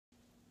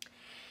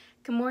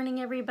Good morning,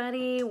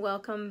 everybody.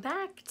 Welcome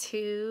back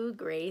to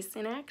Grace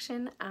in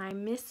Action.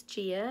 I'm Miss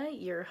Gia,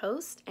 your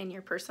host and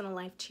your personal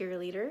life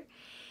cheerleader,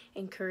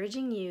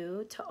 encouraging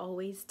you to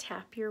always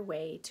tap your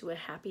way to a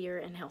happier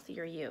and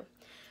healthier you.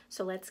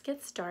 So let's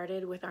get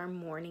started with our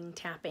morning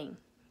tapping.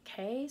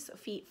 Okay, so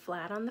feet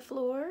flat on the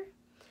floor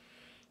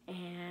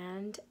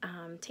and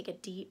take a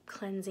deep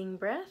cleansing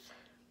breath.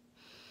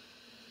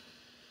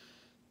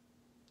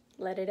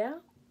 Let it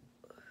out.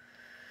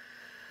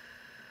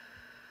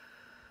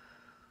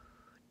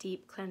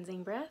 Deep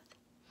cleansing breath.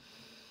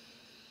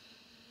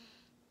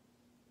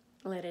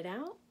 Let it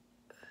out.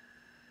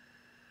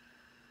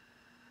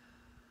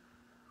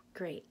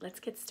 Great, let's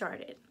get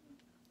started.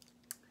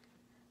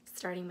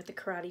 Starting with the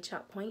karate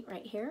chop point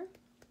right here.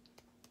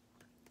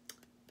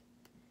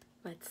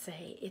 Let's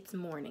say it's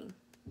morning.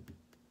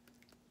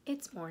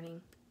 It's morning.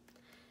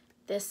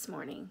 This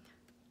morning.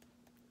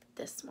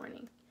 This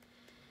morning.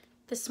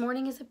 This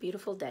morning is a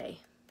beautiful day.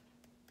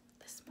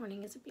 This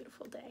morning is a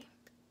beautiful day.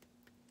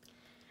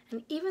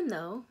 And even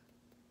though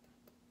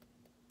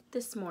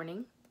this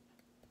morning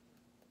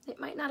it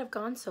might not have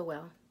gone so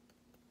well,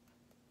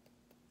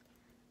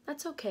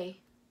 that's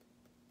okay.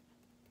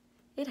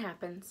 It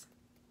happens.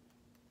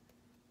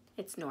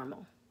 It's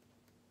normal.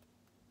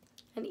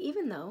 And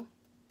even though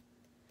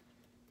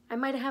I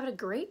might have had a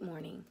great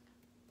morning,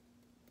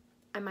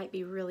 I might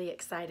be really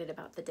excited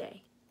about the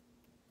day.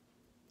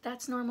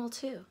 That's normal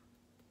too.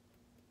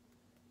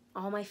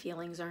 All my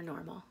feelings are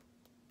normal.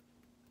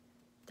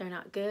 They're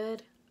not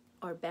good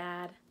or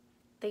bad,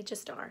 they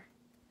just are.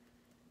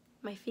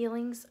 My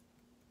feelings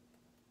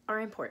are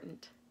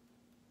important.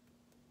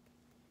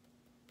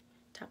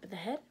 Top of the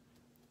head.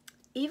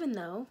 Even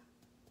though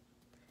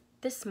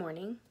this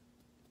morning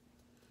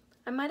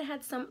I might have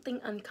had something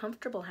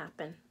uncomfortable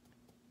happen,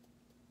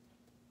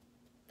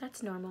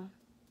 that's normal.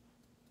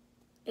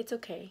 It's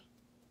okay.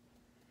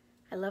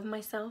 I love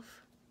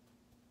myself,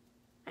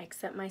 I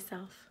accept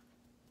myself,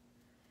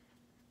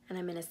 and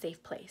I'm in a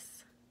safe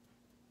place.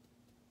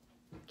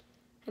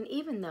 And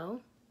even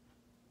though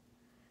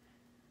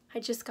I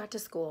just got to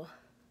school,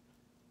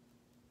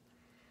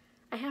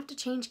 I have to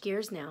change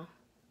gears now.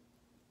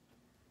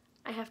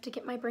 I have to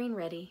get my brain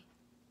ready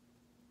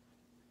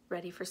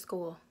for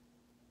school.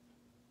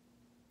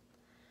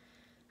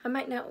 I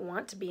might not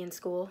want to be in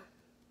school.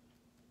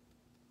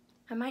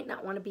 I might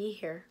not want to be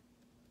here.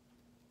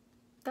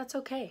 That's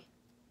okay.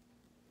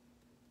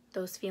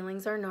 Those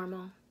feelings are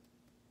normal.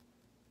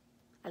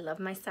 I love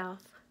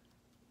myself.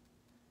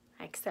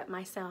 I accept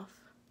myself.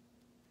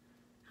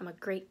 I'm a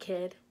great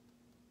kid,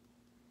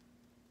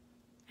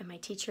 and my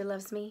teacher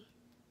loves me,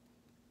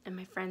 and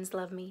my friends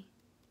love me,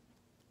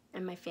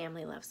 and my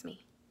family loves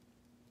me.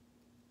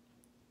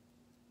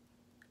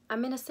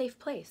 I'm in a safe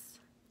place.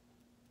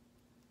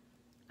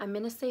 I'm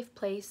in a safe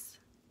place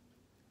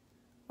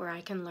where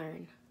I can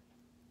learn,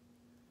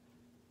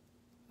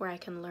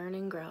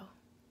 and grow.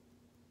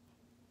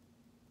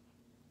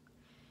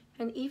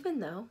 And even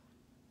though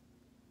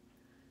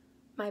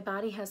my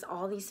body has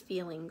all these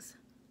feelings,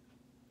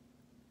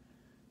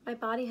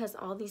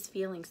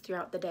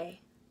 throughout the day.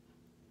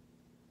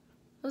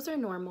 Those are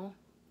normal,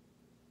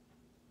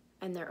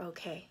 and they're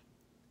okay.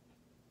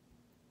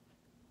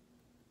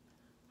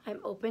 I'm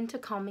open to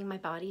calming my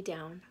body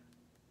down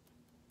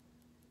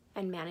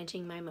and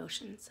managing my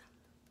emotions.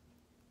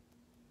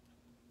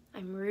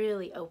 I'm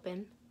really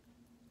open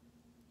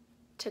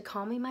to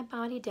calming my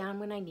body down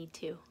when I need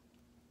to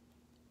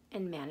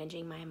and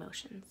managing my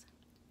emotions.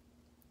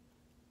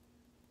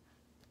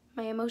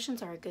 My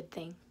emotions are a good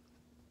thing.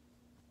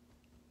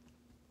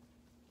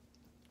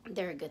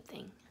 They're a good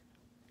thing.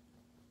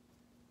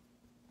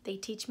 They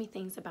teach me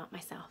things about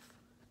myself.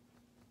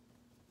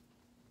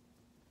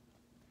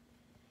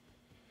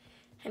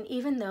 And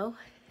even though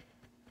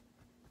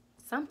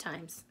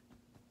sometimes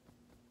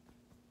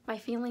my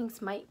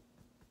feelings might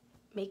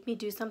make me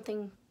do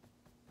something